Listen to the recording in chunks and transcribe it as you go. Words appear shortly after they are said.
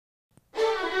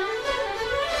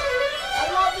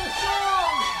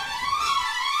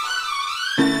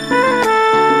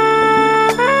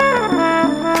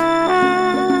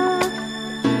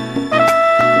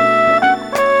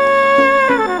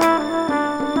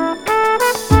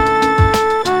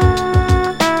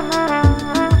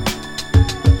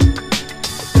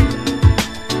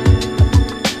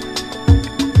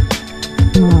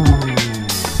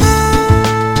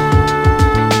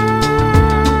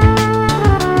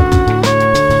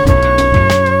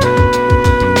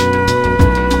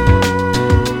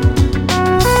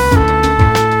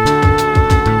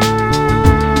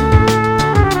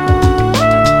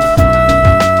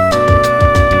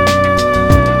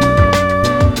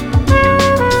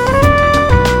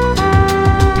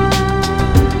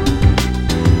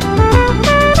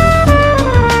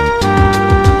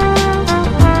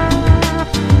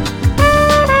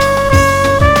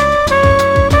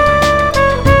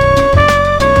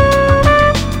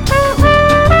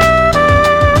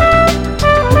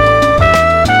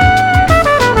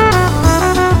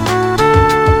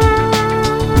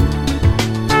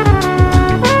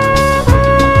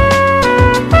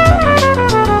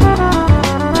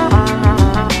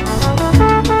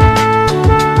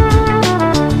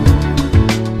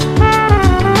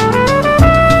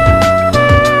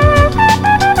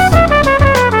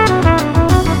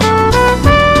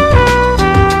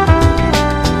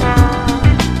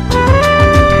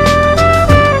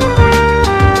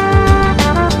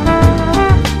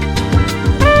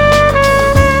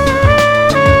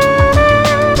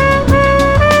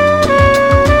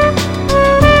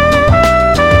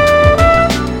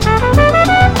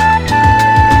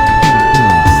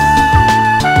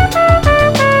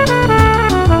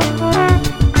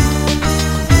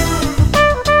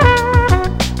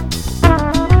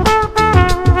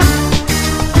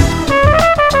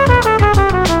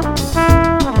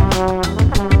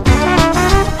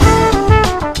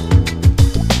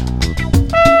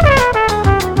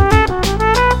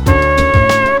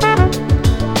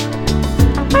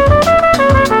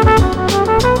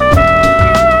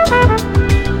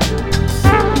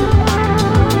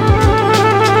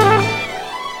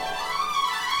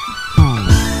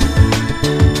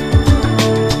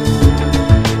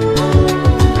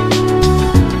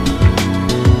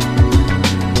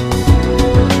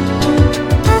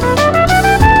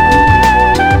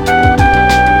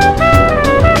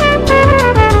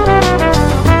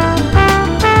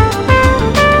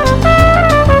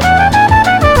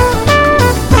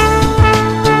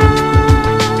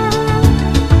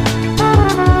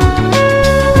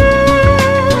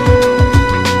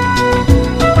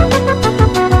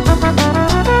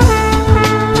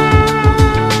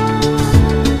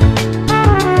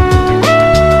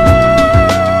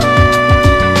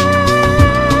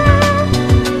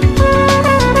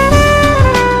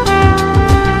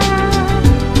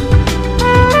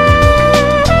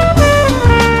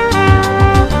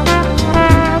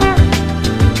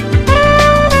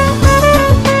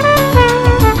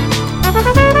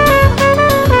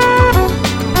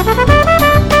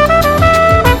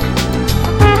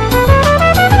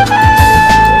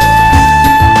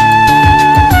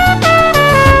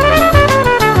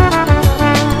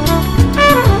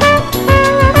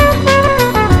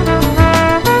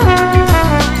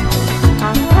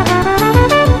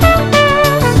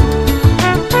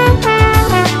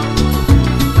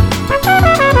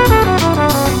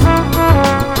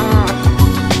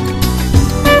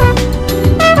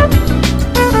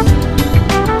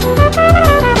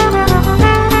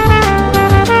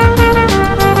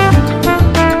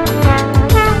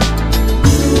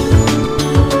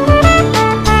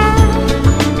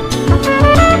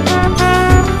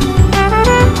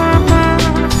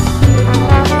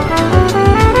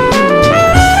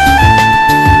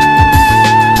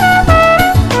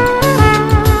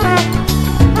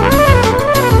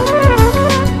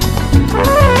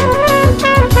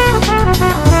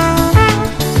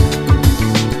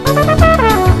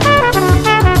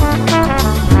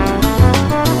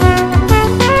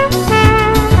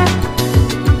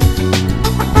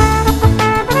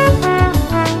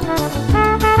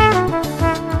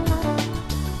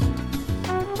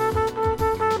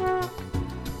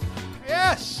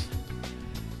Yes.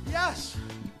 Yes.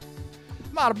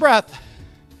 I'm out of breath.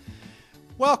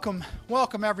 Welcome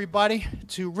everybody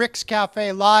to Rick's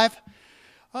Cafe Live.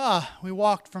 We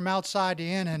walked from outside to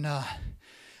in, and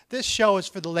this show is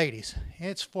for the ladies.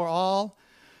 It's for all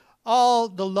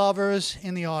the lovers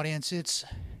in the audience. It's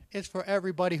for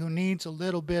everybody who needs a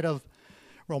little bit of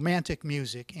romantic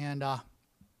music. And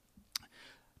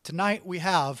tonight we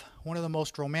have one of the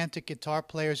most romantic guitar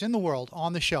players in the world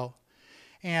on the show.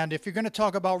 And if you're going to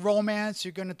talk about romance,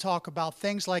 you're going to talk about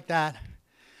things like that,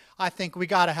 I think we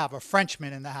got to have a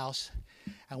Frenchman in the house.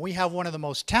 And we have one of the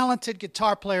most talented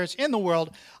guitar players in the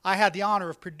world. I had the honor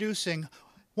of producing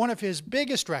one of his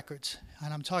biggest records.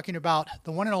 And I'm talking about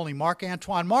the one and only Marc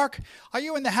Antoine. Marc, are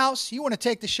you in the house? You want to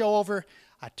take the show over?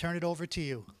 I turn it over to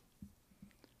you.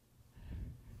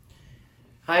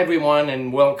 Hi everyone,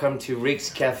 and welcome to Rick's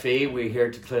Cafe. We're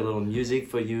here to play a little music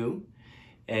for you.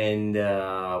 And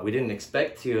we didn't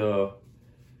expect to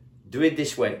do it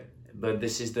this way, but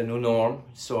this is the new norm.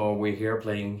 So we're here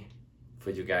playing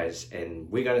for you guys.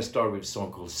 And we're gonna start with a song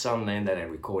called Sunland that I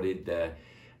recorded at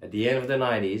the end of the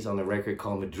 90s on a record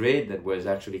called Madrid that was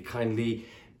actually kindly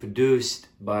produced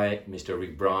by Mr.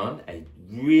 Rick Braun. I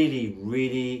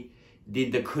really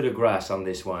did the coup de grace on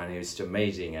this one. It was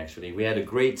amazing, actually. We had a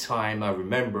great time. I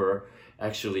remember,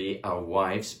 actually, our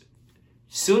wives,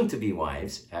 soon-to-be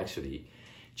wives, actually,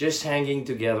 just hanging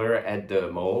together at the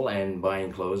mall and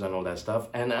buying clothes and all that stuff,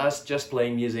 and us just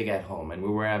playing music at home. And we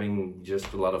were having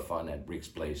just a lot of fun at Rick's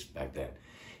Place back then.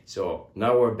 So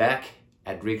now we're back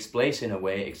at Rick's Place in a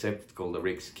way, except it's called the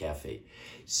Rick's Cafe.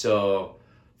 So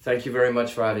thank you very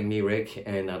much for having me, Rick,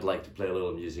 and I'd like to play a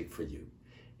little music for you.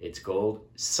 It's called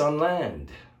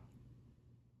Sunland.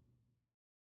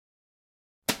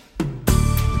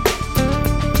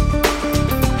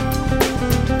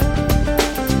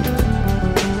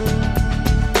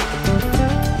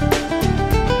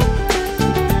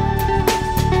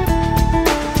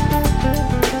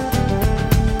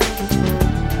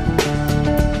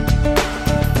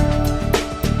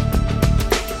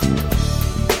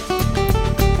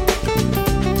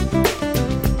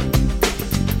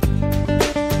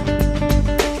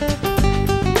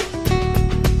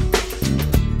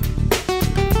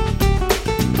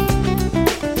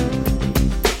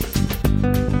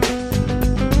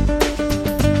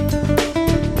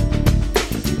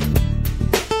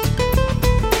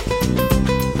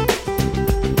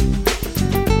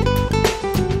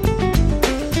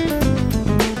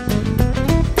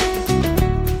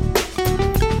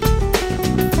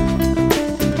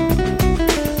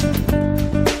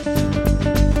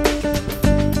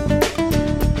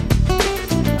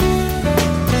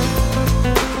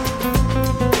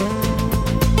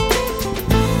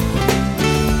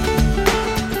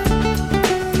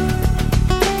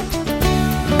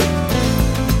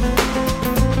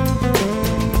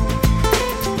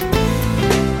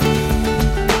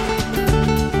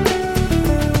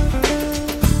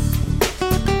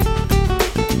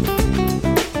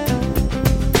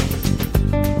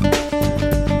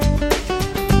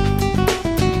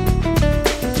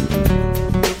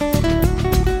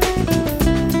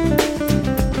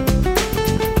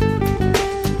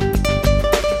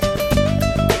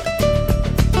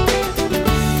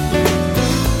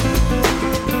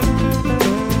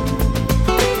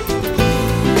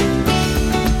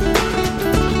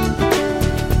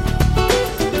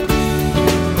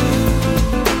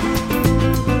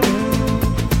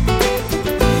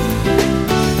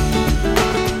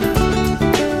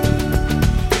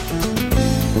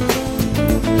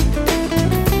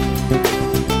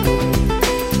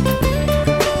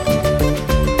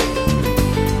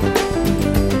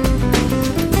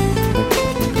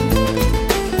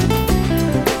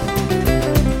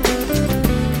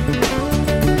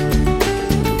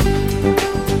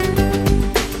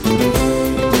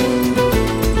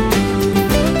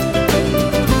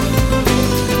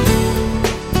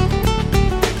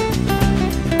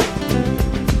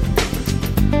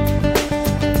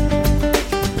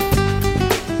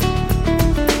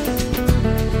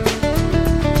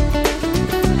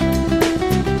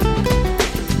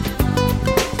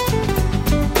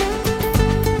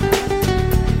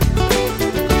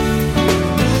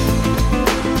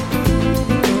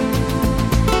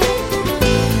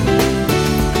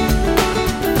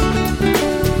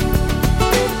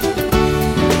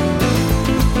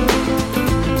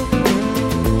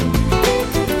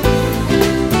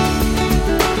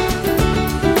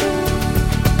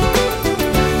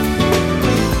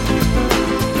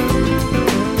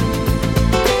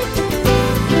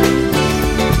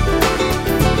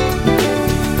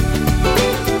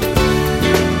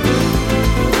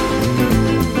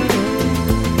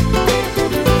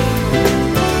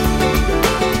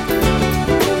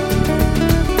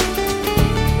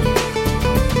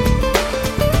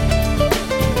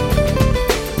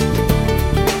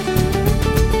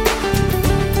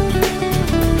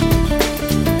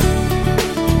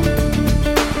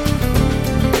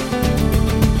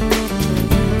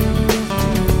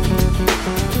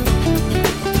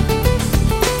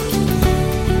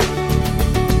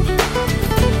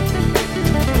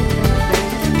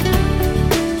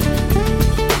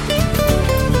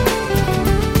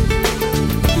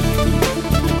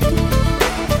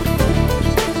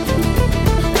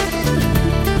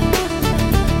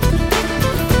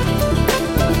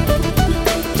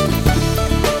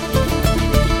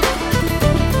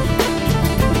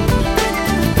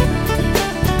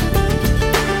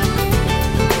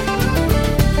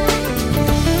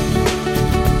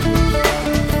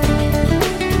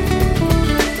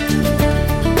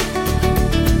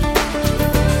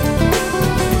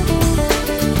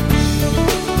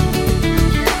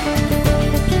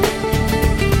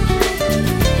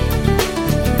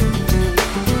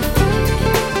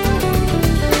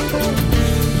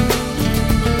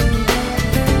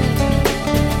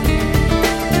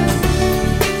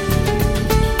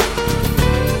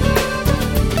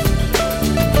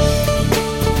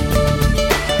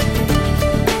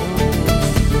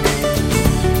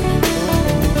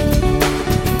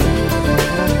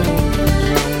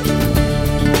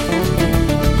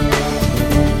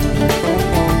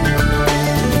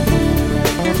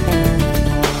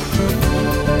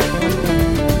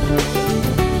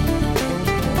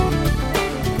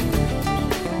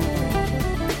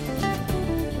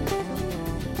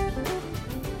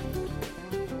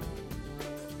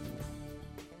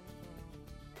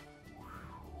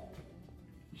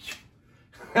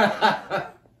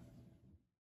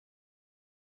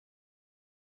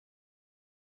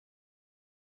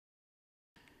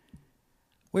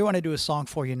 We want to do a song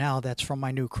for you now that's from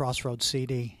my new Crossroads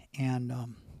CD.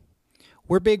 And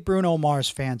we're big Bruno Mars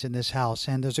fans in this house,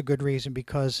 and there's a good reason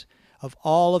because of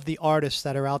all of the artists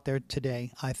that are out there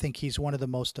today. I think he's one of the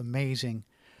most amazing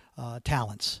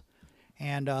talents.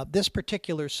 And this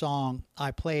particular song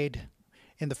I played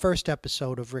in the first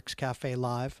episode of Rick's Cafe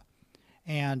Live.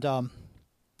 And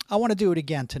I want to do it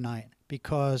again tonight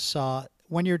because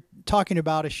when you're talking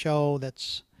about a show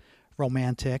that's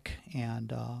romantic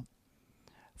and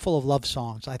full of love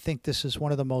songs, I think this is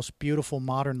one of the most beautiful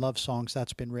modern love songs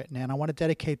that's been written. And I want to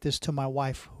dedicate this to my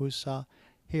wife, who's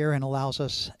here and allows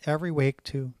us every week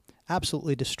to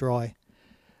absolutely destroy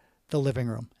the living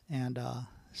room. And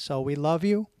so we love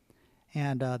you.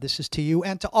 And this is to you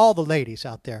and to all the ladies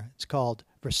out there. It's called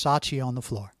Versace on the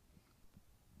Floor.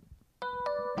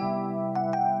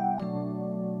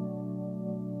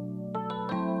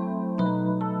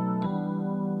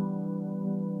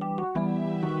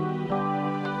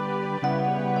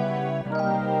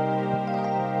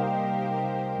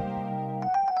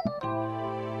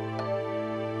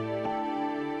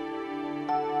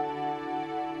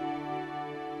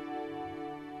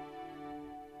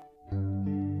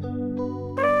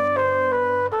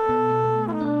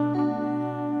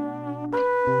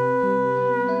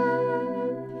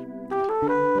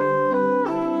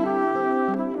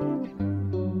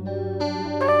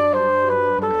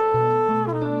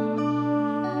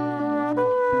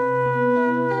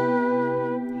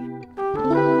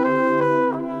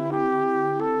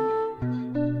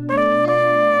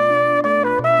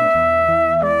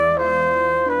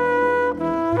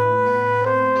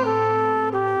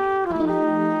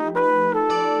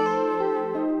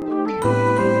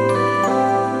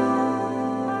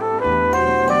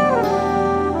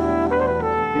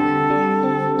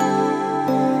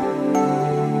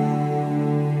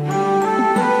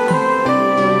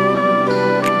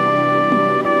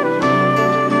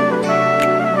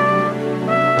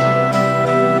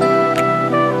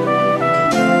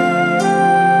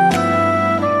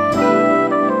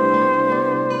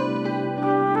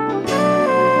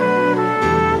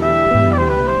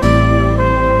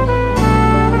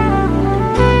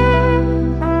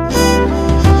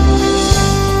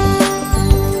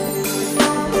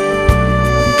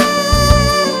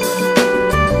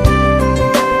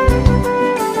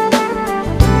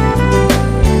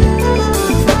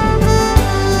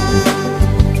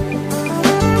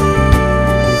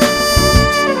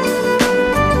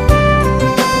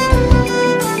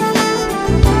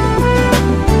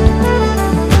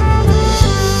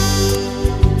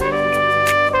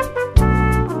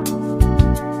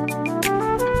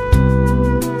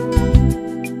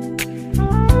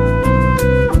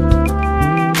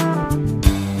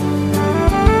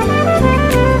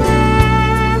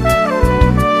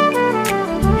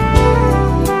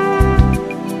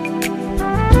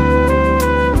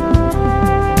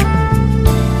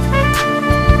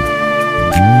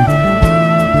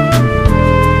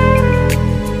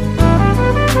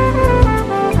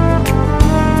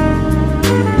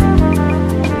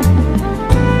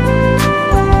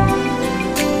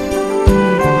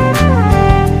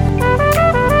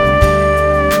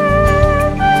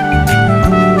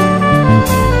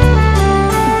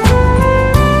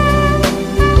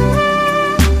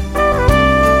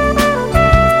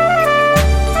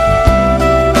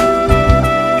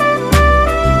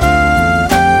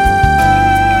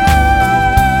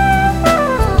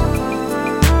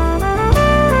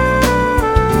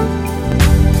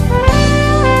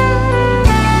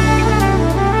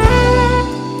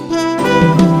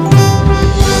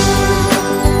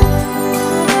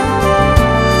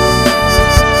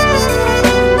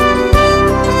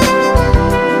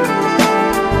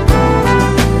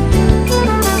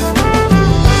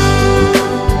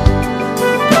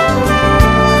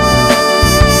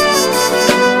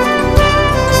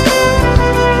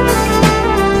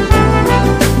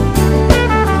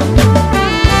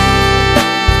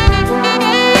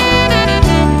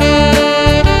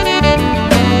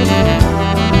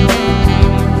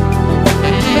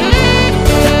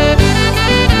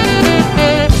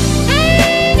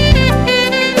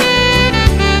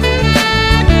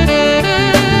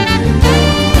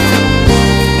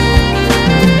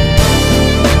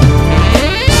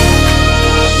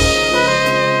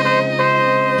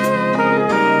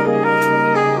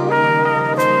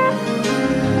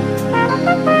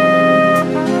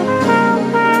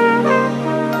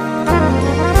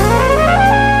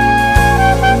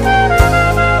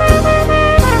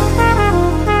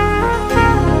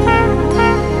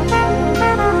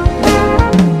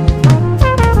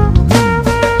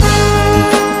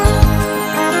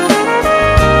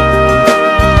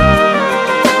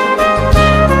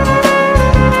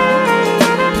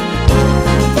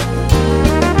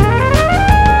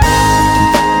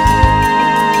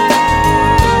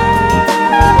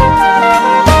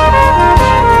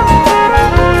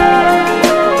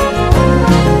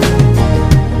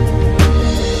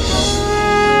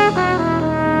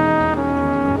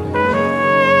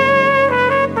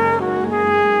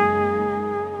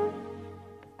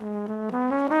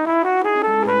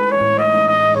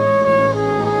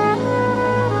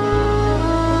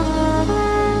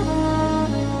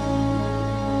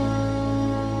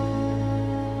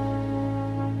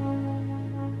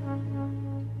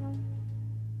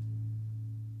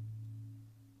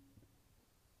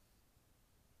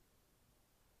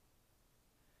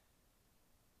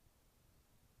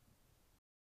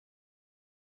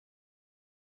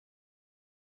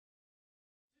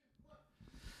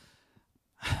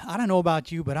 I don't know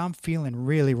about you, but I'm feeling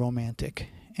really romantic.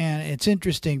 And it's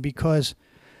interesting because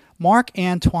Mark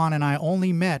Antoine and I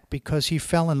only met because he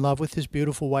fell in love with his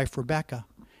beautiful wife, Rebecca.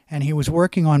 And he was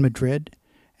working on Madrid,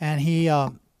 and he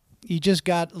just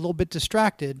got a little bit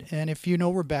distracted. And if you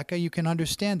know Rebecca, you can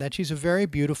understand that. She's a very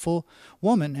beautiful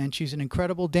woman, and she's an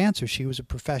incredible dancer. She was a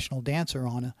professional dancer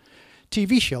on a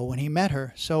TV show when he met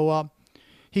her. So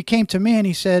he came to me and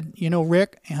he said, you know,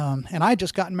 Rick, and I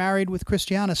just got married with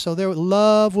Christiana, so their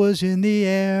love was in the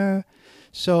air.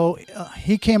 So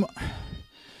he came.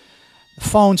 The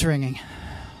phone's ringing.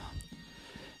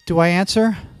 Do I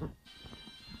answer?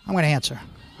 I'm going to answer.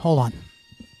 Hold on.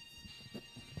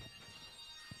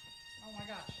 Oh my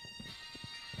gosh.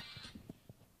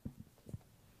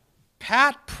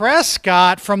 Pat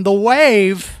Prescott from The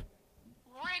Wave.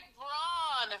 Rick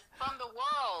Braun from the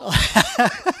world.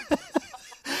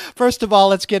 First of all,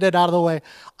 let's get it out of the way.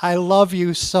 I love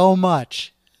you so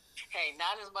much. Hey,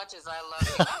 not as much as I love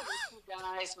you. I miss you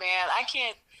guys, man.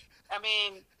 I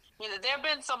mean, you know, there have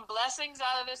been some blessings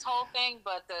out of this whole thing,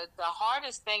 but the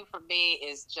hardest thing for me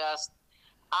is just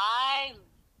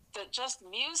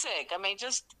music. I mean,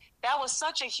 that was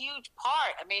such a huge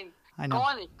part. I mean,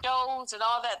 going to shows and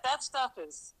all that stuff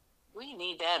we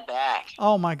need that back.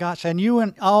 Oh my gosh. And you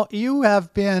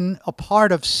have been a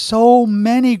part of so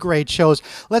many great shows.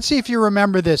 Let's see if you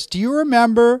remember this. Do you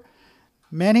remember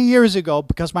many years ago,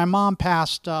 because my mom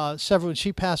passed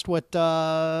she passed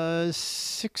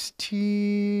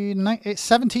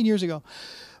 17 years ago.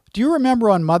 Do you remember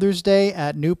on Mother's Day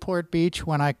at Newport Beach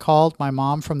when I called my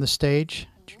mom from the stage?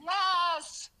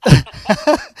 Yes.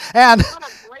 And what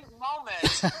a great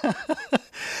moment.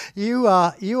 you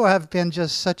have been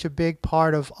just such a big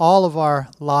part of all of our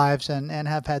lives and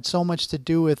have had so much to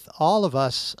do with all of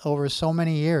us over so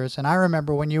many years. And I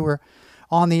remember when you were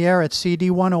on the air at CD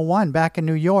 101 back in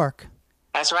New York.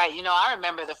 That's right. You know, I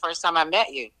remember the first time I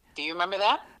met you. Do you remember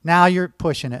that? Now you're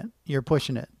pushing it. You're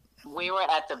pushing it. We were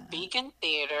at the Beacon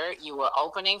Theater. You were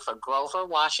opening for Grover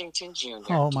Washington Jr.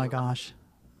 Oh, my gosh.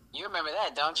 You remember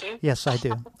that, don't you? Yes, I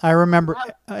do. I remember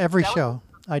every show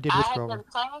I did with Grover. I had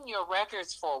been playing your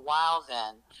records for a while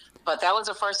then, but that was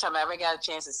the first time I ever got a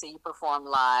chance to see you perform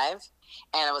live,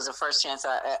 and it was the first chance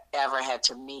I ever had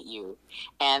to meet you,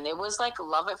 and it was like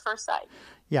love at first sight.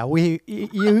 Yeah,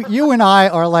 you and I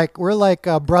we're like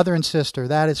brother and sister.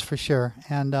 That is for sure.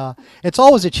 And it's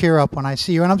always a cheer up when I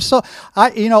see you. And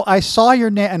I saw your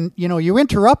name, and you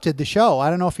interrupted the show. I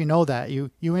don't know if you know that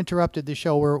you interrupted the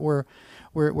show. We're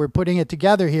putting it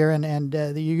together here, and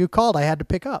you called. I had to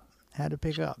pick up.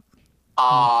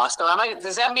 Oh, so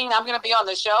does that mean I'm going to be on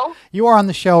the show? You are on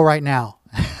the show right now.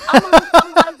 I'm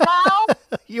on right now.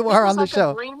 You are on the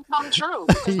show. A dream come true.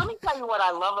 Because let me tell you what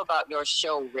I love about your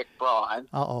show, Rick Braun.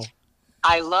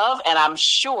 I love, and I'm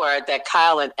sure that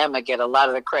Kyle and Emma get a lot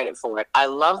of the credit for it. I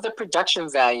love the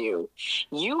production value.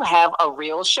 You have a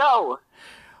real show.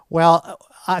 Well,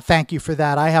 thank you for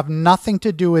that. I have nothing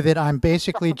to do with it. I'm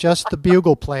basically just the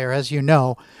bugle player, as you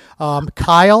know.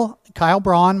 Kyle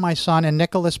Braun, my son, and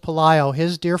Nicholas Palaio,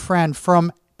 his dear friend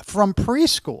from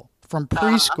preschool,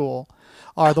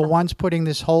 are the ones putting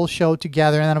this whole show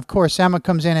together. And then, of course, Emma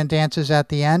comes in and dances at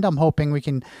the end. I'm hoping we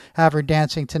can have her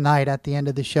dancing tonight at the end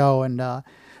of the show. And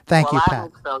thank you, Pat. I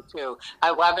hope so, too.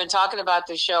 I've been talking about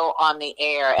the show on the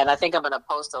air, and I think I'm going to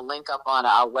post a link up on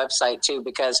our website, too,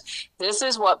 because this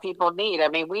is what people need. I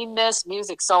mean, we miss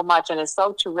music so much, and it's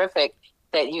so terrific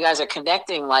that you guys are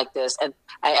connecting like this. And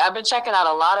I've been checking out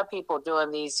a lot of people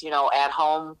doing these,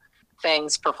 at-home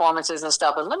things, performances and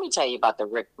stuff. And let me tell you about the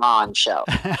Rick Braun show.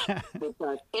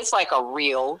 Because it's like a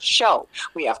real show.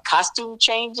 We have costume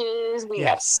changes. We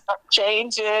have stunt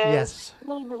changes. Yes.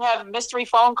 We even have mystery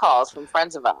phone calls from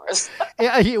friends of ours.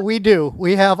 Yeah, we do.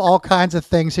 We have all kinds of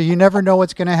things, so you never know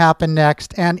what's going to happen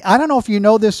next. And I don't know if you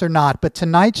know this or not, but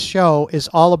tonight's show is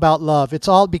all about love. It's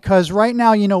all because right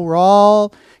now, we're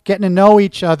all getting to know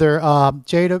each other.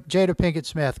 Jada Pinkett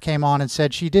Smith came on and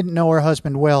said she didn't know her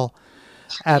husband Will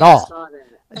at all.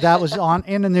 That was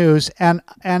in the news, and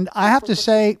I have to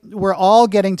say we're all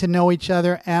getting to know each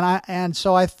other, and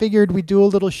so I figured we'd do a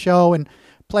little show and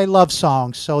play love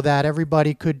songs so that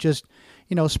everybody could just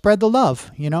spread the love.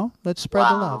 Let's spread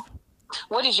the love.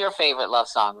 What is your favorite love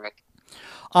song, Rick?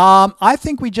 I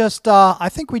think we just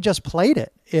played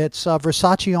it. It's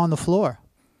Versace on the Floor.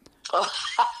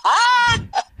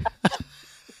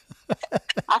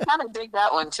 I kind of dig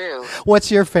that one too.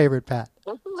 What's your favorite, Pat?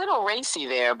 It's a little racy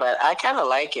there, but I kind of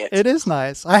like it. It is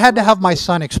nice. I had to have my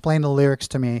son explain the lyrics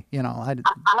to me. I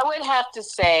would have to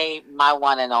say My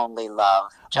One and Only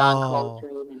Love. John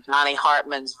Coltrane and Johnny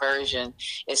Hartman's version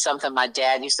is something my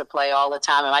dad used to play all the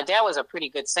time. And my dad was a pretty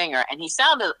good singer, and he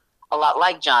sounded a lot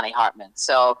like Johnny Hartman.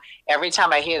 So every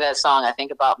time I hear that song, I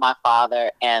think about my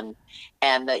father, and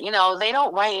you know, they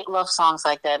don't write love songs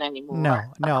like that anymore.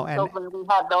 No, So we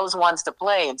have those ones to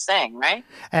play and sing, right?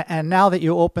 and now that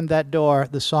you opened that door,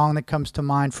 the song that comes to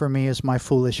mind for me is "My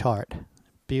Foolish Heart."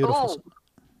 Beautiful,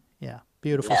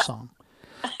 beautiful song.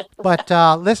 But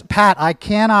listen, Pat, I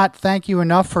cannot thank you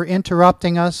enough for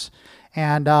interrupting us,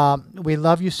 and we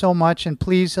love you so much. And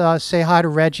please say hi to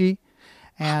Reggie.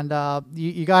 And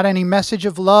you got any message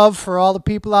of love for all the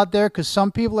people out there? Because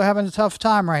some people are having a tough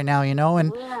time right now, you know.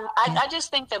 And I just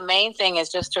think the main thing is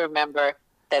just to remember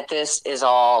that this is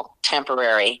all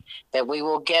temporary, that we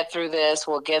will get through this.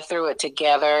 We'll get through it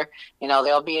together. You know,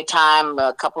 there'll be a time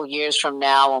a couple years from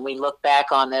now when we look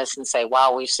back on this and say,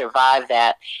 wow, we survived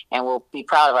that, and we'll be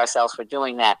proud of ourselves for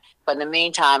doing that. But in the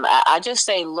meantime, I just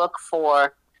say look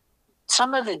for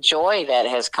some of the joy that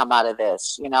has come out of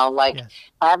this, you know, like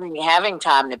having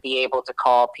time to be able to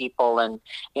call people. And,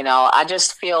 you know, I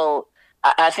just feel,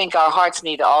 I think our hearts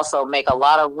need to also make a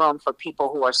lot of room for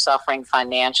people who are suffering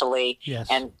financially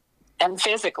and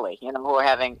physically, you know, who are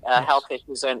having health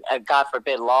issues and, God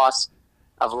forbid, loss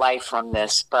of life from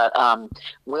this. But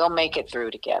we'll make it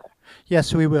through together.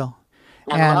 Yes, we will.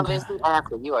 And love is the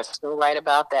answer. You are still right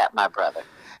about that, my brother.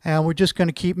 And we're just going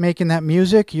to keep making that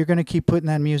music. You're going to keep putting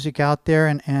that music out there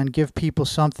and give people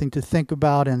something to think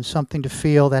about and something to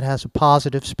feel that has a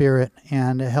positive spirit,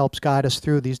 and it helps guide us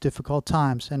through these difficult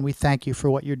times. And we thank you for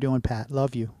what you're doing, Pat.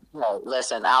 Love you. Well,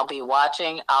 listen, I'll be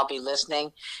watching, I'll be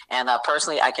listening, and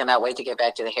personally, I cannot wait to get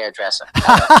back to the hairdresser.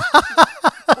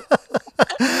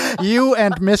 You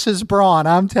and Mrs. Braun,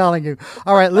 I'm telling you.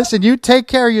 All right, listen, you take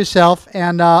care of yourself,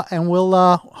 and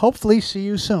we'll hopefully see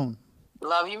you soon.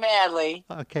 Love you madly.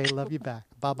 Okay, love you back.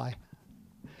 Bye-bye.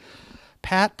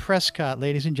 Pat Prescott,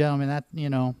 ladies and gentlemen,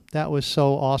 that was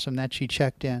so awesome that she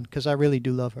checked in, because I really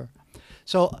do love her.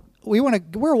 So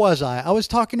where was I? I was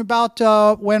talking about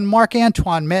when Marc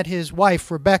Antoine met his wife,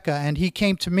 Rebecca, and he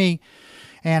came to me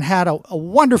and had a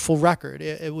wonderful record.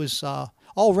 It was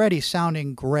already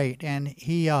sounding great, and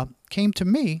he came to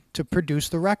me to produce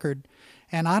the record.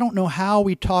 And I don't know how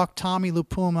we talked Tommy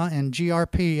Lupuma and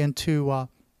GRP into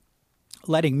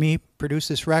letting me produce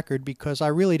this record, because I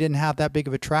really didn't have that big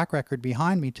of a track record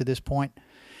behind me to this point.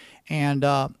 And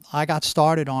I got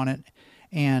started on it,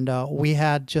 and we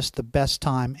had just the best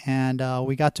time, and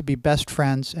we got to be best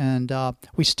friends, and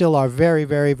we still are very,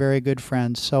 very, very good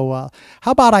friends. So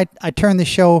how about I turn the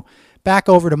show back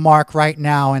over to Marc right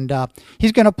now, and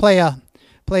he's going to play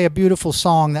a beautiful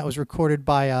song that was recorded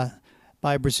by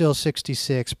Brazil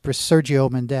 66, Sergio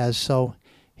Mendes. So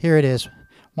here it is.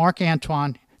 Marc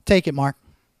Antoine. Take it, Marc.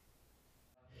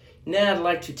 Now I'd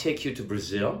like to take you to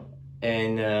Brazil,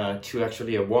 and to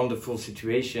actually a wonderful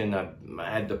situation I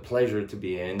had the pleasure to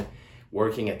be in,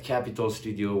 working at Capitol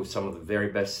Studio with some of the very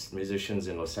best musicians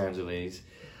in Los Angeles,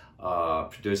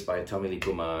 produced by Tommy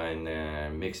Lupuma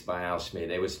and mixed by Al Schmidt.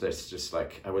 It was just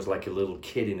like, I was like a little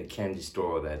kid in a candy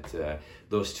store that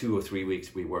those 2 or 3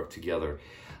 weeks we worked together.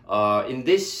 In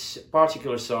this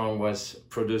particular song was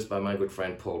produced by my good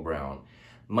friend Paul Brown,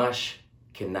 Mas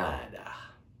Que Nada.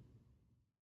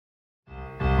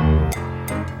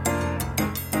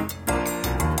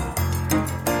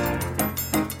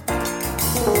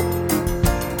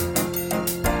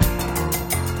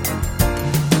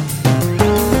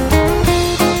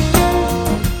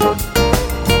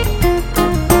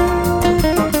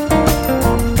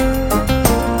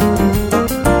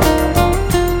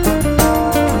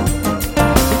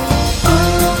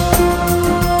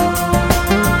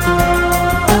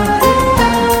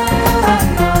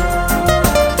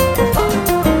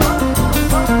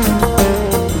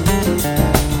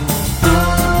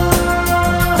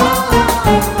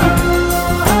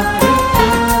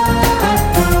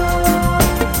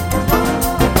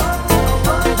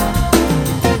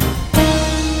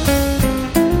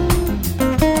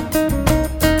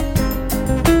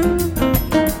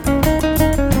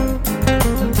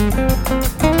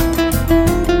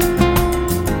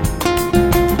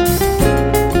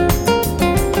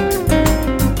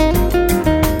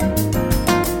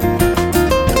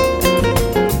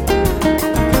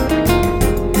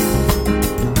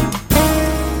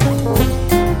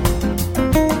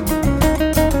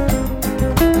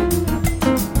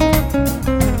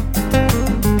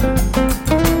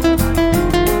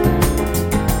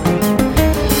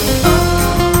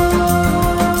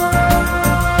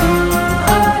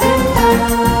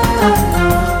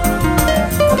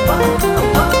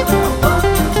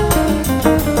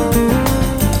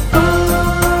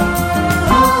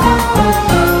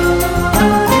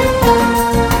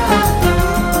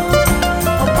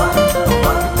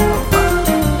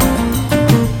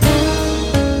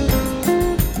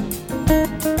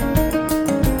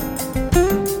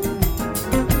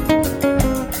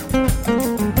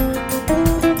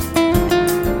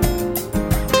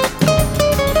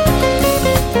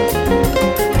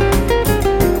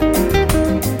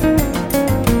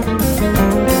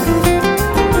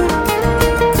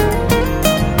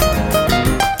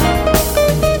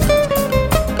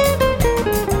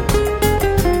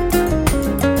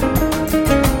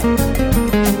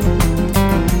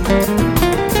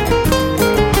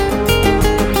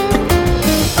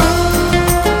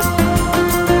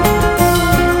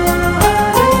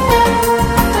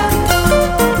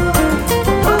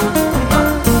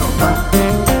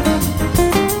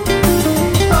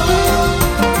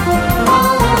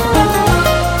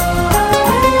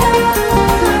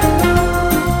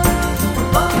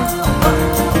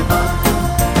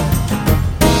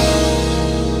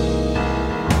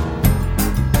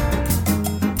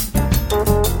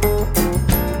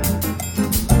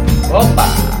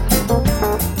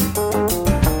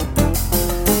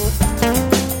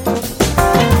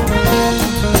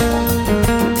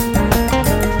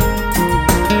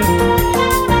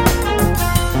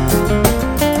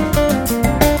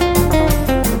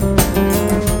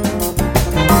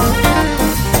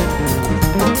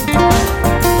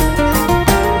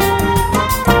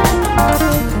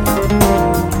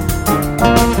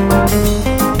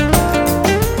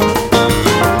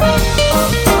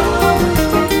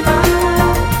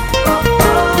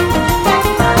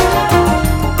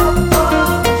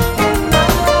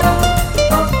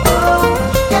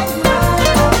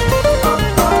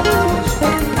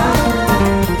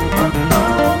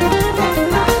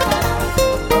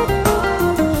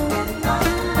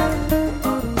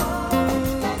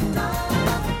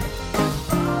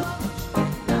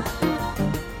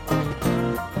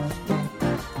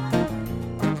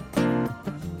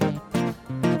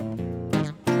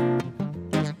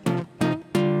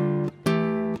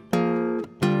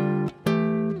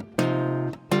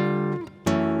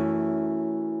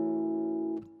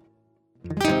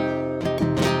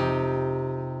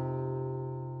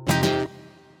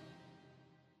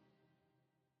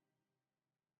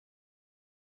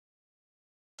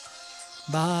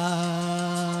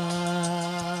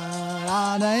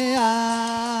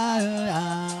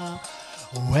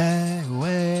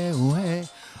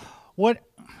 What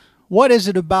what is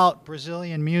it about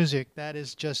Brazilian music that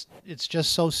is just it's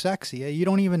just so sexy? You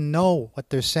don't even know what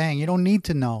they're saying. You don't need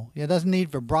to know. It doesn't need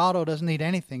vibrato, doesn't need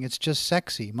anything. It's just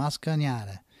sexy.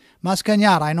 Mascanhada.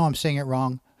 Mascanhada, I know I'm saying it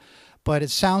wrong, but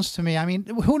it sounds to me, I mean,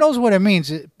 who knows what it means?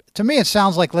 To me it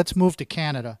sounds like let's move to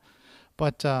Canada.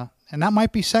 But and that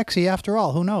might be sexy after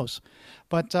all, who knows?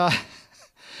 But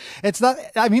it's not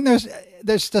I mean there's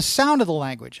the sound of the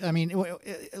language. I mean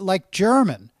like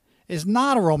German is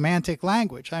not a romantic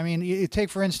language. I mean, you take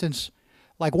for instance,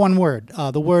 like one word,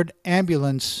 the word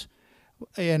ambulance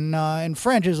in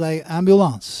French is like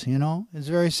ambulance. You know, it's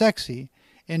very sexy.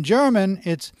 In German,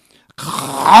 it's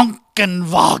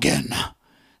Krankenwagen.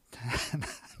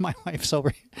 My wife's over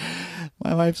here.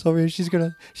 My wife's over here. She's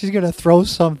gonna throw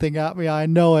something at me. I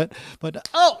know it. But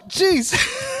oh, jeez.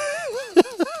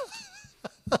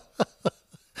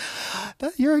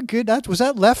 You're a good. Was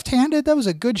that left-handed? That was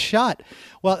a good shot.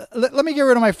 Well, let me get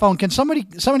rid of my phone. Can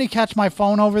somebody catch my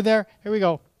phone over there? Here we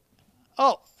go.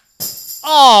 Oh,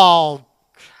 gosh.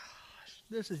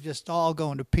 This is just all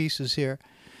going to pieces here.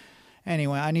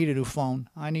 Anyway, I need a new phone.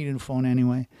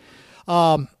 Anyway.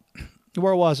 Where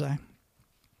was I?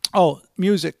 Oh,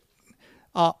 music.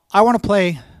 I want to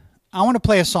play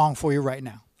a song for you right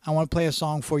now.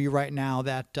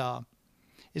 That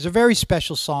is a very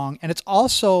special song, and it's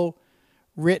also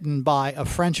written by a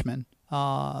Frenchman.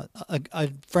 A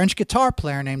French guitar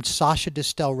player named Sacha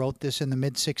Distel wrote this in the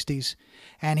mid-'60s,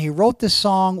 and he wrote this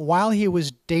song while he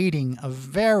was dating a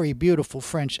very beautiful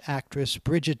French actress,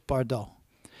 Brigitte Bardot.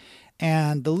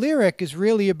 And the lyric is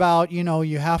really about,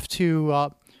 you have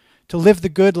to live the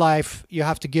good life, you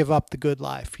have to give up the good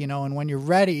life, and when you're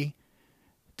ready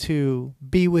to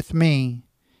be with me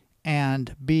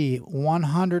and be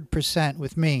 100%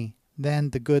 with me, then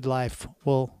the good life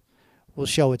will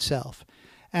show itself.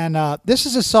 And this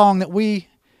is a song that we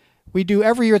do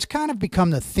every year. It's kind of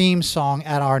become the theme song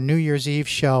at our New Year's Eve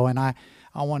show, and I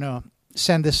want to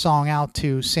send this song out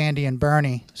to Sandy and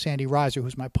Bernie, Sandy Reiser,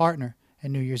 who's my partner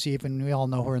in New Year's Eve, and we all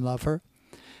know her and love her.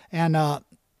 And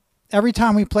every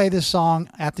time we play this song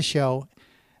at the show,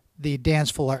 the dance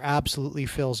floor absolutely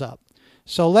fills up.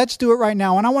 So let's do it right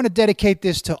now, and I want to dedicate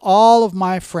this to all of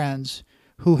my friends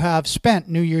who have spent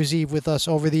New Year's Eve with us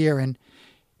over the year, and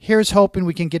here's hoping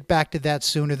we can get back to that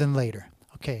sooner than later.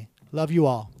 Okay, love you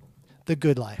all. The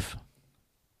Good Life.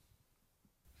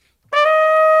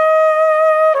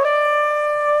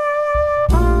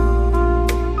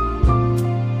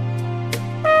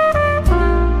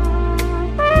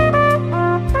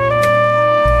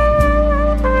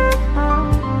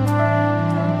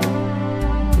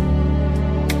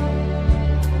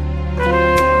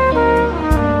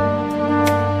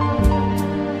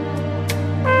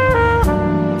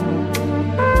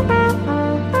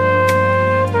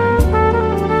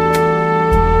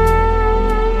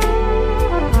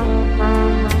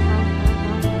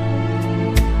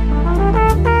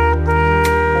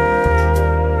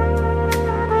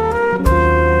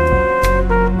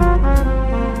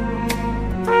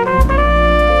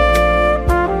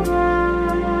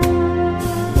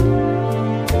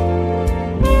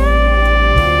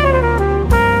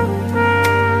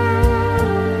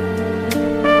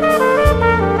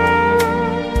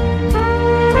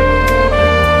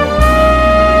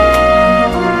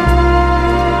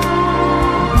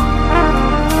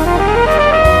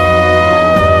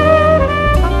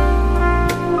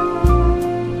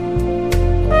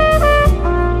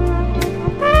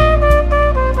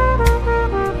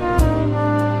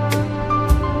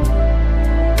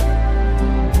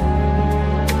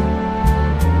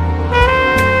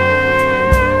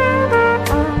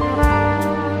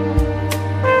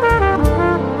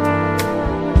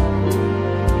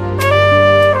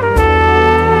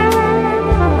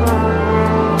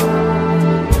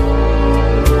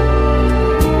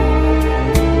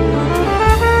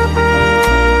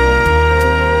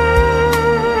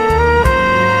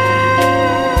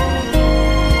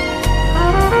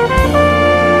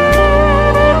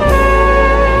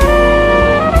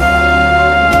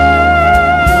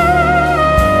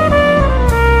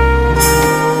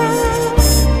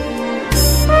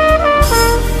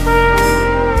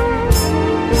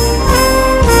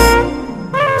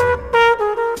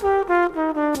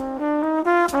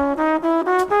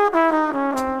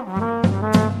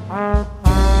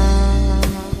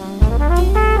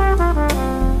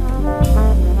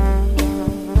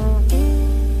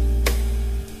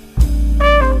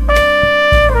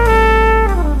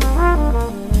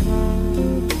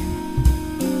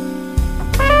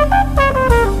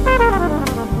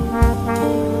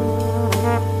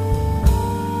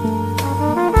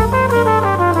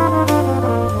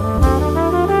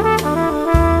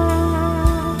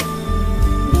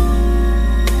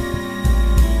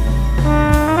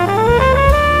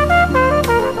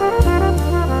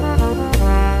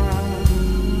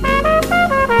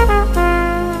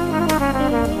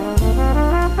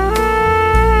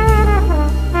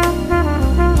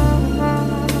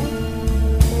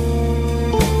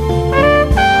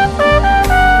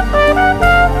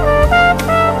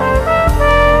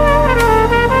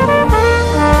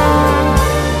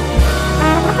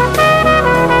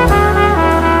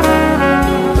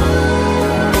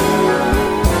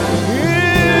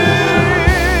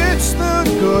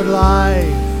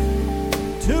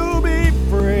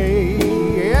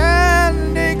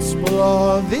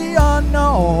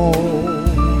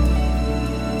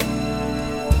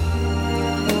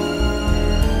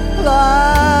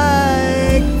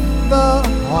 Like the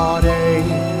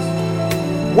heartaches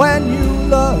when you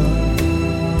love,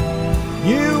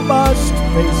 you must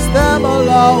face them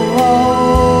alone.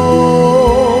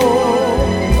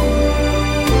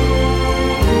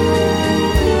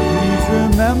 Please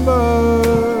remember,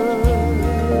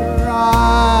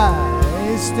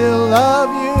 I still love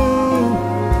you,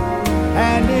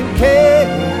 and in case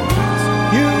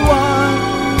you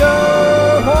wonder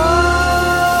why,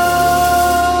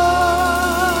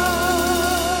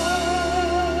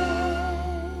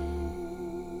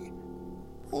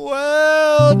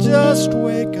 well, just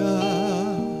wake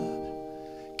up,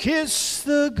 kiss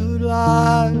the good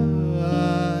life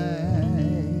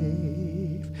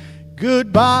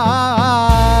goodbye.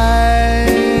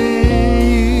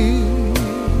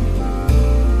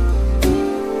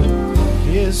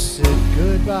 Kiss it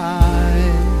goodbye.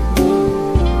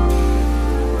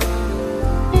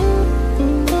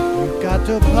 You've got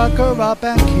to pucker up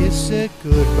and kiss it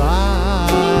goodbye.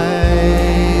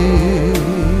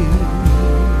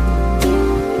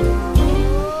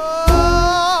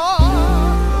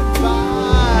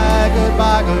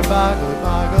 Goodbye, goodbye,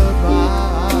 goodbye, goodbye.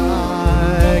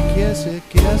 Kiss it,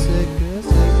 kiss it, kiss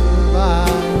it, goodbye.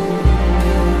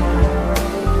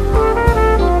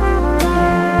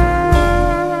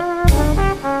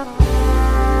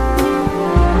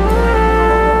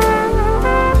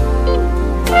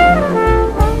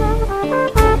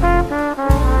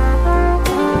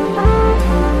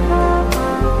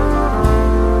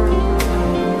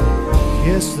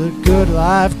 Kiss the good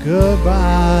life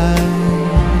goodbye.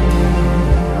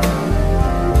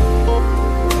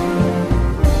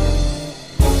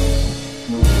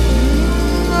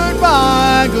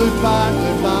 Goodbye, goodbye,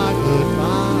 goodbye, goodbye.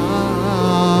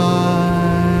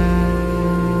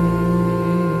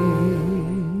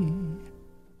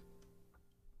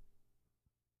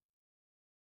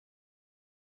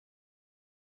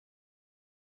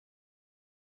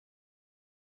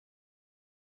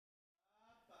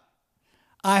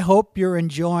 I hope you're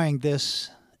enjoying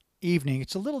this evening.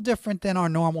 It's a little different than our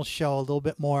normal show, a little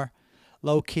bit more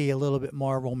low-key, a little bit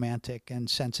more romantic and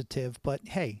sensitive, but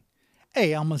hey,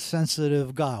 I'm a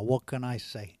sensitive guy. What can I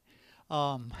say?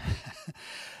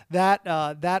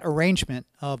 That arrangement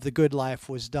of The Good Life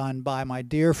was done by my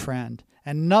dear friend,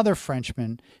 another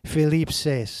Frenchman, Philippe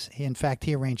Seyss. In fact,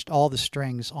 he arranged all the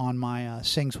strings on my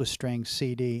Sings with Strings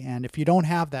CD. And if you don't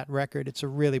have that record, it's a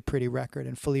really pretty record.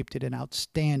 And Philippe did an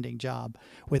outstanding job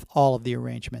with all of the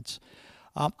arrangements.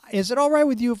 Is it all right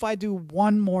with you if I do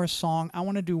one more song? I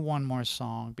want to do one more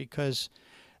song because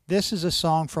this is a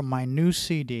song from my new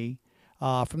CD.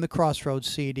 From the Crossroads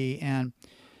CD, and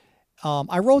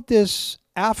I wrote this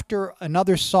after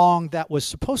another song that was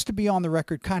supposed to be on the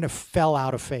record kind of fell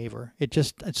out of favor.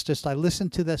 It's just I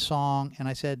listened to this song and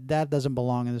I said that doesn't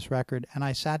belong in this record, and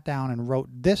I sat down and wrote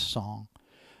this song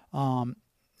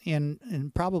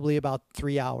in probably about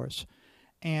 3 hours,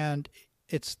 and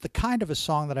it's the kind of a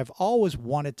song that I've always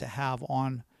wanted to have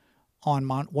on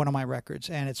one of my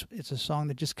records, and it's a song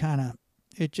that just kind of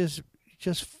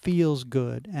just feels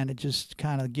good, and it just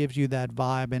kind of gives you that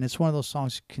vibe, and it's one of those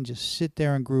songs you can just sit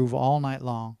there and groove all night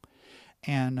long.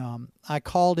 And I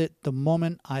called it The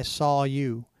Moment I Saw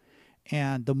You,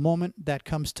 and the moment that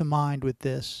comes to mind with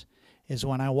this is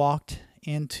when I walked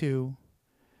into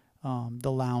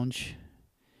the lounge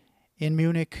in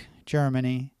Munich,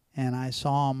 Germany, and I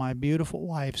saw my beautiful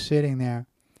wife sitting there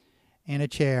in a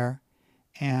chair,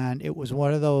 and it was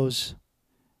one of those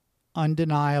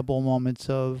undeniable moments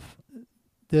of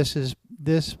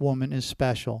this woman is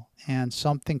special, and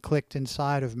something clicked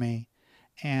inside of me,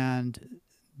 and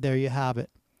there you have it.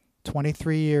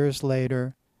 23 years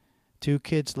later, 2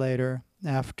 kids later,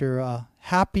 after a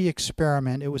happy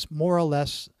experiment, it was more or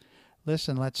less,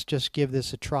 listen, let's just give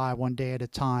this a try one day at a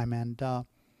time, and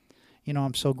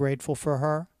I'm so grateful for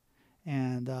her,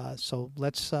 and so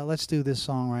let's do this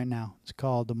song right now. It's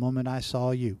called The Moment I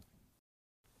Saw You.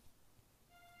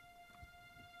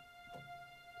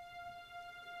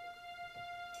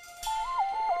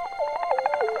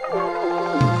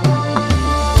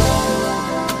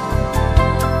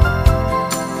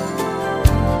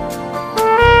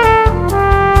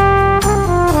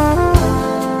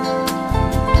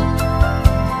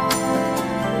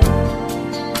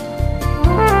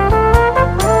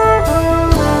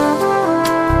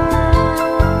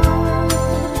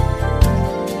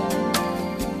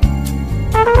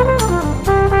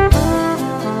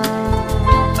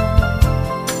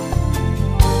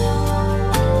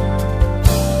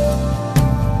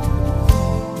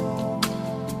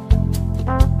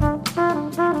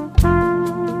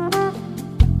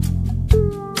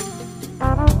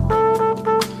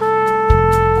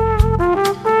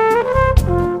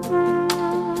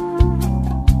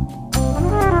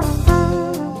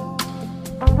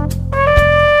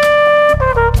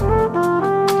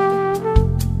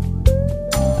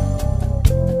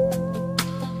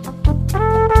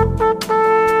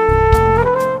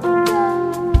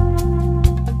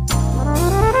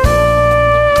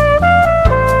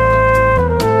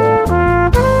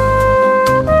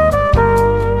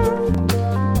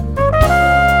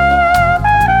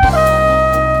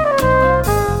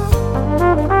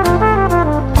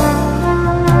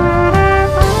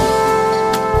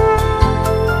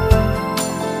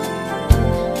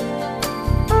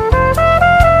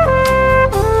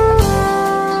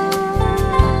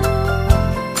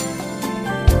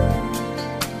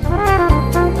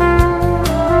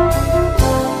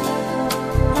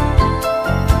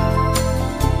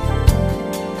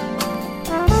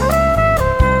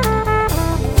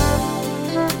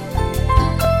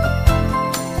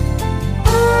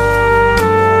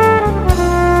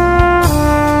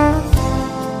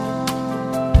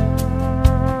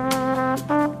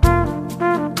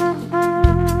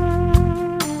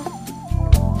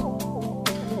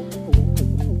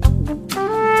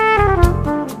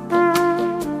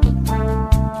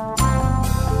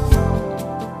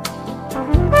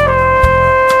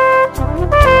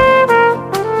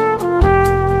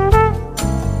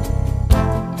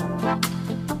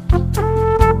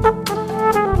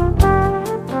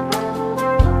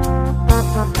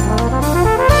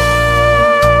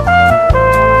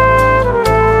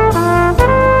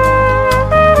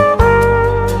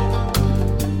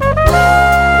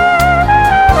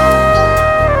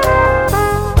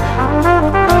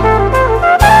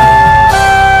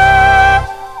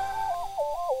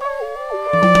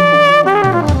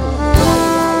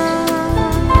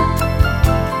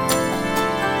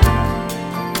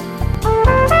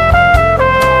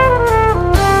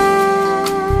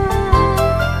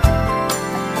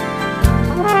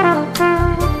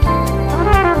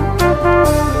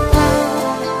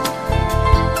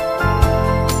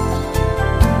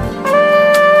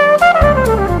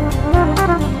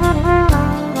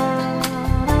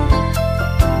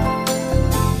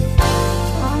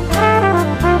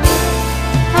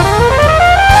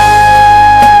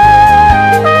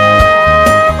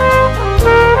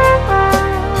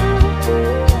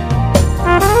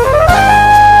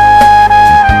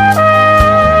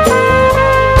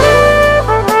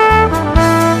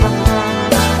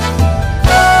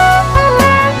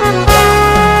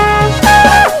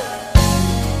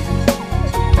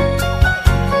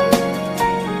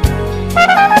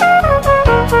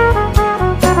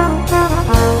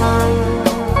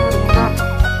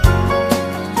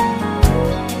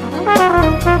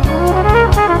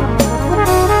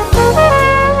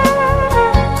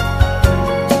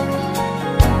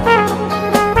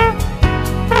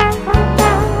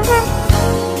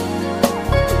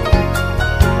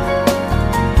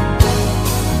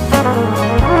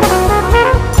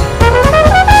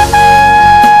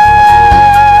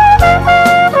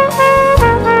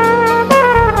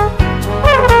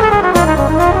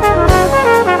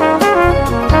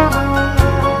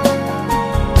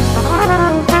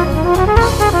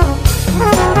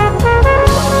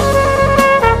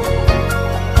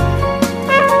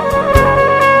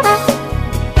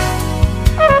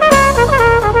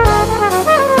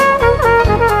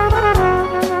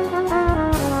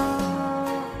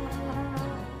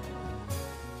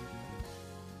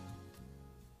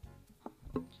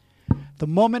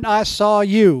 moment I saw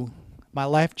you, my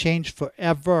life changed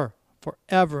forever,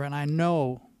 forever. And I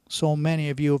know so many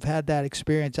of you have had that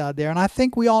experience out there. And I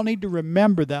think we all need to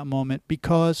remember that moment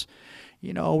because,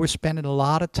 you know, we're spending a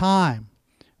lot of time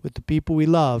with the people we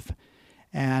love.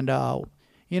 And,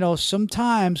 you know,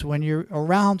 sometimes when you're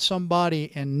around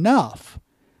somebody enough,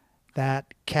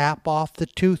 that cap off the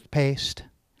toothpaste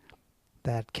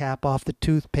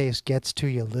gets to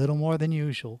you a little more than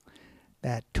usual.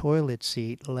 That toilet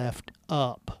seat left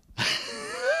up.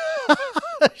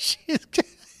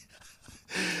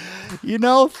 You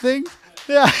know, things,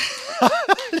 yeah.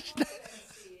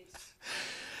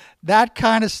 That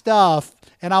kind of stuff.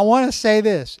 And I want to say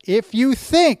this. If you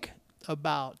think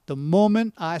about the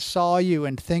moment I saw you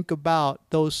and think about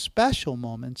those special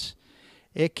moments,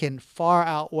 it can far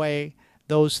outweigh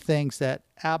those things that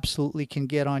absolutely can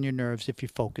get on your nerves if you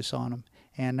focus on them.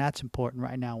 And that's important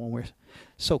right now when we're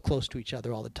so close to each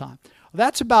other all the time. Well,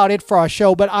 that's about it for our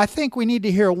show, but I think we need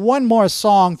to hear one more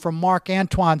song from Marc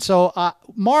Antoine. So,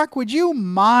 Marc, would you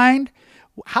mind,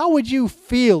 how would you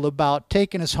feel about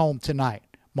taking us home tonight?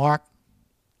 Marc?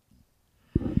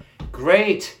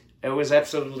 Great. It was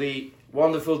absolutely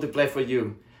wonderful to play for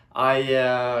you.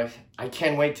 I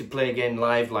can't wait to play again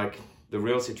live, like the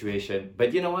real situation.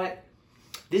 But you know what?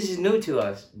 This is new to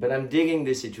us, but I'm digging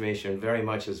this situation very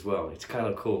much as well. It's kind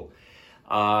of cool.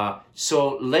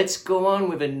 So let's go on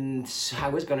with I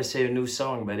was going to say a new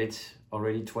song, but it's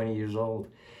already 20 years old.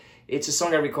 It's a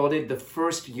song I recorded the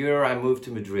first year I moved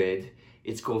to Madrid.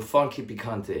 It's called Funky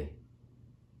Picante.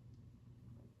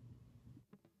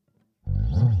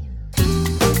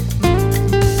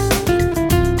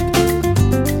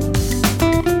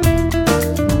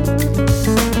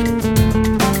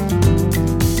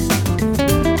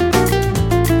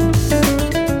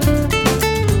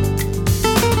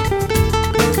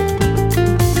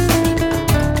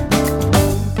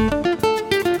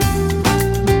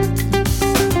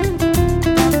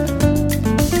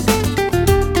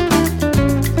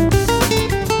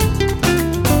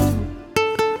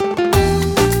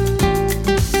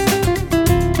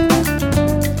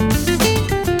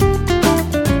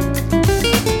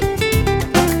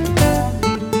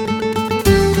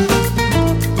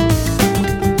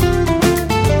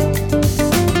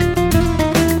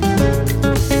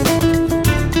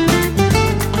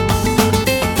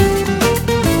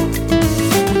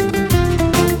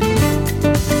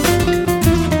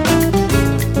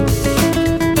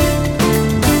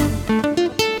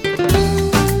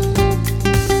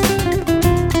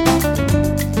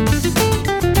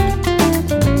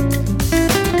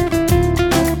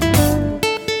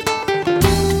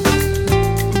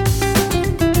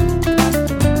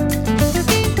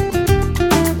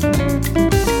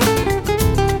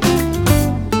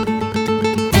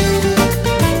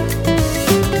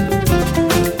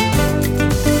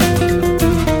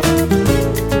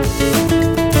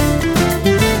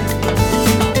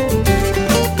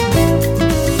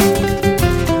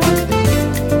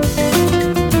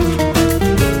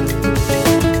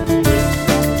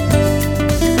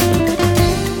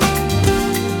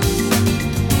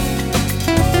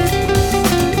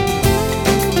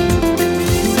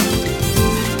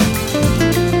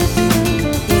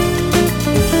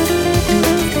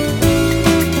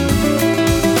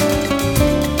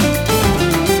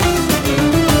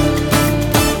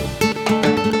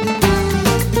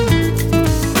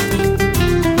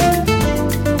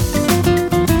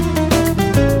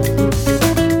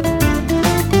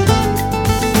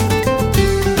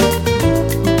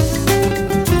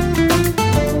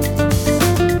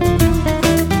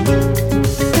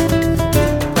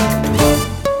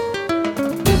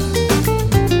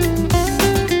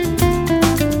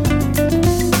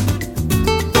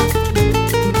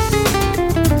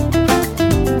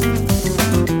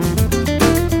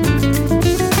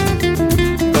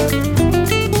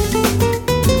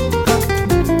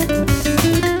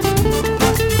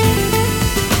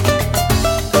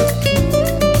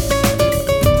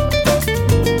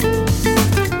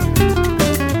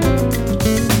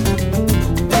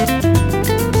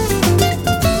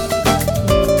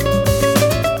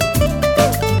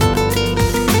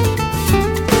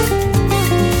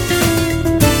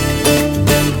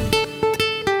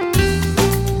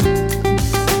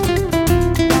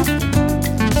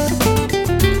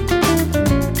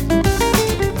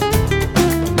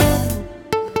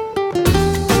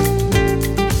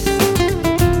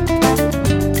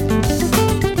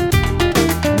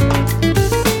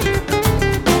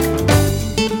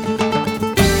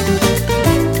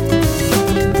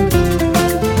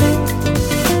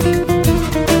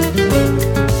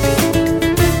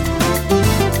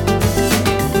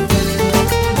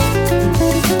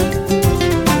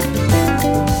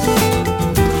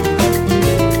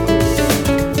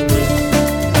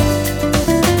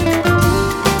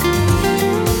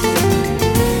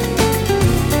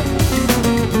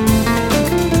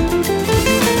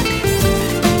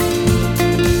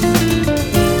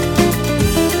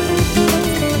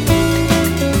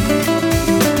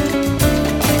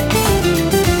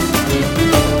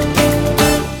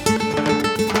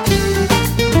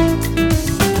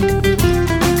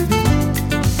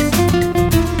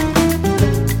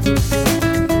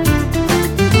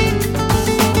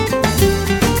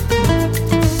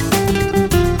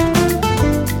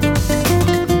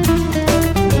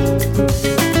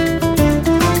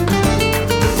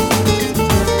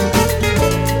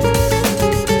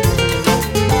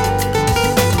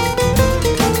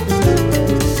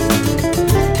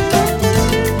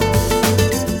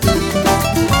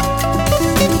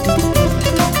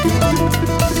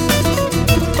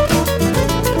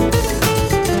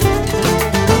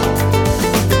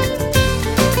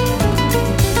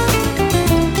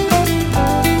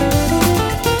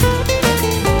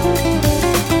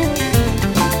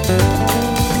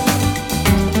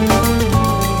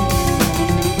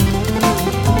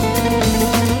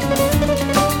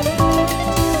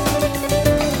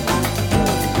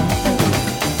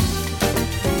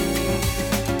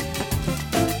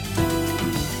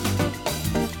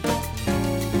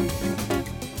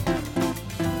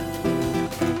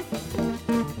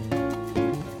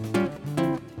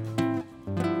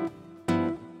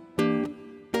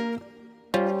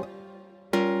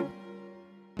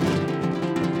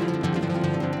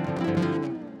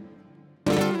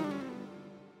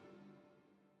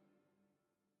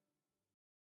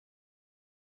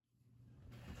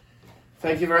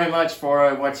 Thank you very much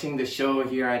for watching the show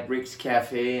here at Rick's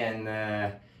Cafe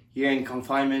and here in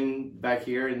confinement back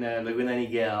here in Laguna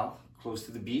Niguel, close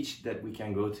to the beach that we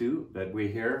can go to. But we're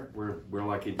here. We're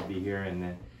lucky to be here,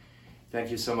 and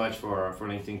thank you so much for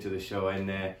listening to the show.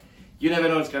 And you never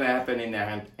know what's going to happen in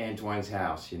Antoine's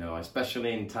house, you know,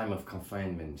 especially in time of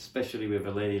confinement, especially with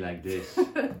a lady like this.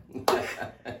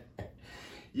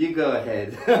 You go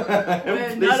ahead.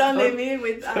 Well, not only me,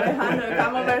 with Alejandro.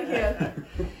 Come over here.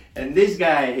 And this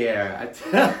guy here, I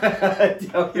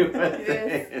tell you what.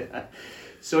 Yes.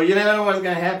 So you never know what's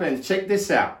going to happen. Check this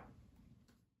out.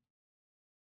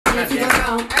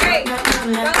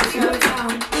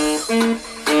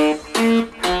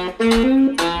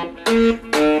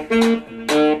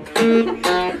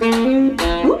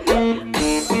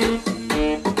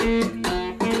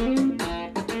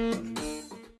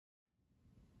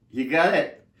 You got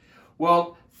it.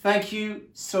 Well, thank you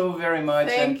so very much.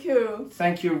 Thank you.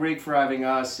 Thank you, Rick, for having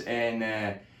us.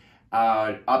 And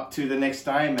up to the next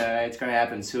time, it's going to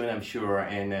happen soon, I'm sure.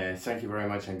 And thank you very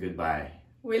much and goodbye.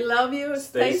 We love you.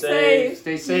 Stay Stay safe. safe.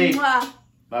 Stay safe. Mwah.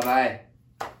 Bye-bye.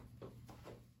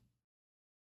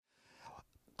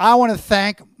 I want to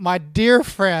thank my dear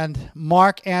friend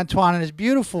Marc Antoine and his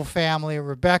beautiful family,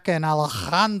 Rebecca and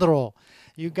Alejandro.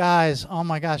 You guys, oh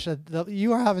my gosh,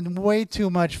 you are having way too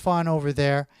much fun over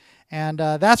there. And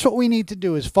that's what we need to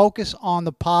do, is focus on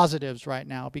the positives right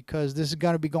now, because this is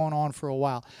going to be going on for a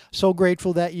while. So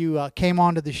grateful that you came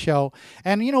onto the show.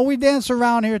 And, you know, we dance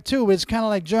around here too. It's kind of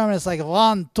like German. It's like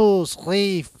 1, 2,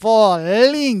 3, 4,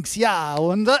 links, ja,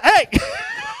 und hey!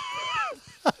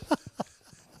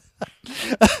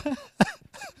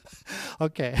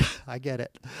 Okay, I get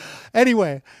it.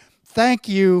 Anyway, thank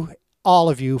you, all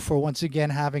of you, for once again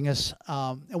having us,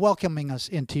 welcoming us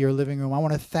into your living room. I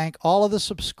want to thank all of the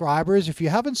subscribers. If you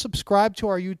haven't subscribed to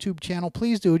our YouTube channel,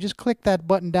 please do. Just click that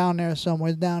button down there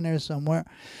somewhere.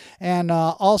 And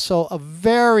also a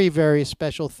very, very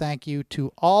special thank you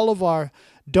to all of our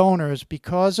donors.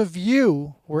 Because of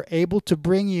you, we're able to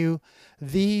bring you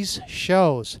these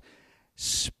shows.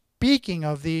 Speaking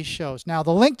of these shows, now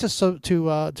the link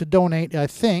to donate, I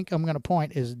think I'm going to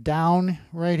point, is down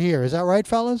right here. Is that right,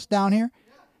 fellas? Down here?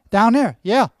 Yeah. Down there?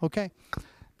 Yeah. Okay.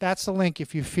 That's the link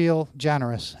if you feel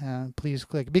generous. Please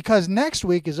click. Because next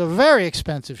week is a very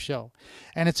expensive show.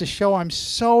 And it's a show I'm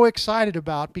so excited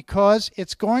about, because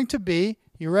it's going to be,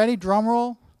 you ready? Drum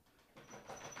roll.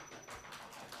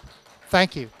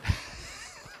 Thank you.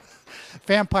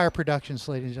 Vampire Productions,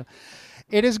 ladies and gentlemen.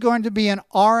 It is going to be an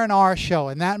R&R show,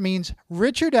 and that means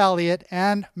Richard Elliott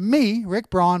and me, Rick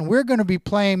Braun, we're going to be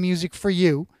playing music for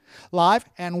you live,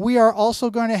 and we are also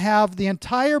going to have the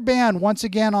entire band once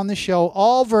again on the show,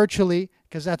 all virtually,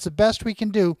 because that's the best we can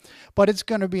do, but it's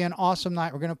going to be an awesome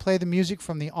night. We're going to play the music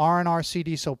from the R&R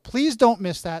CD, so please don't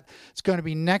miss that. It's going to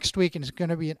be next week, and it's going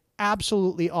to be an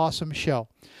absolutely awesome show.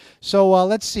 So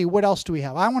let's see, what else do we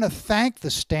have? I want to thank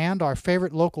The Stand, our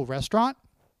favorite local restaurant,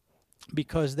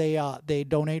 because they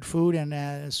donate food, and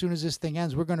as soon as this thing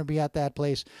ends, we're going to be at that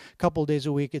place a couple of days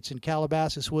a week. It's in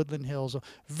Calabasas, Woodland Hills. A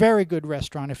very good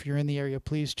restaurant. If you're in the area,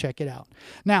 please check it out.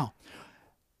 Now,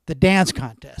 the dance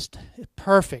contest,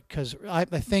 perfect, because I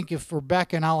think if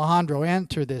Rebecca and Alejandro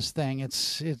enter this thing,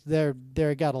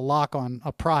 they're got a lock on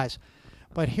a prize.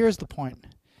 But here's the point.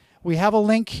 We have a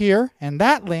link here, and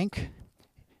that link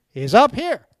is up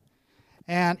here.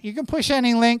 And you can push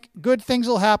any link. Good things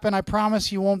will happen. I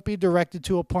promise you won't be directed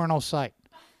to a porno site.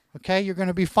 Okay? You're going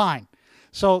to be fine.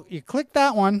 So you click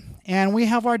that one, and we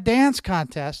have our dance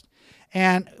contest.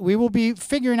 And we will be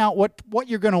figuring out what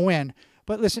you're going to win.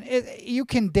 But listen, you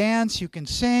can dance, you can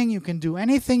sing, you can do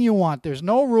anything you want. There's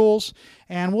no rules.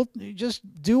 And we'll just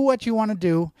do what you want to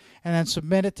do, and then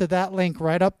submit it to that link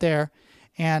right up there.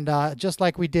 And just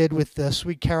like we did with the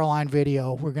Sweet Caroline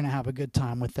video, we're going to have a good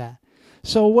time with that.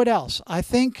 So what else? I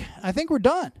think we're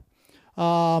done.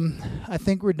 I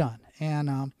think we're done.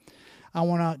 And I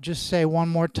want to just say one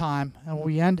more time, and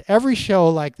we end every show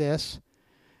like this,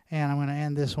 and I'm going to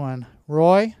end this one.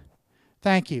 Roy,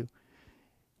 thank you.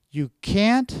 You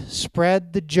can't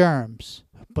spread the germs,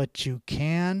 but you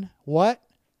can what?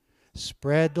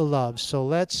 Spread the love. So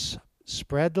let's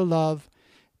spread the love.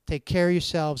 Take care of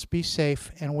yourselves. Be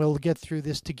safe, and we'll get through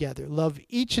this together. Love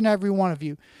each and every one of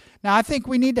you. Now, I think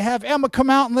we need to have Emma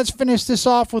come out, and let's finish this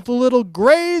off with a little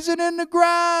grazing in the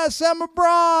grass. Emma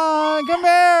Braun, come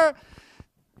here.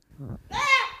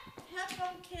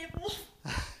 Headphone cable.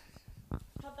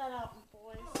 Cut that out,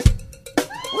 boys.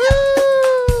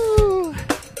 Woo!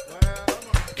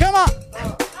 Come on.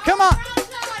 Come on.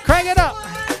 Crank it up.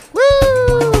 Woo!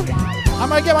 I'm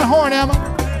going to get my horn, Emma.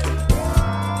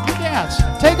 You dance.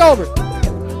 Take over.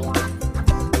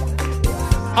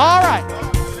 All right.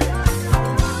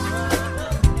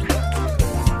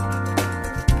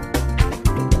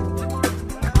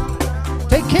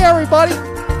 Take care, everybody.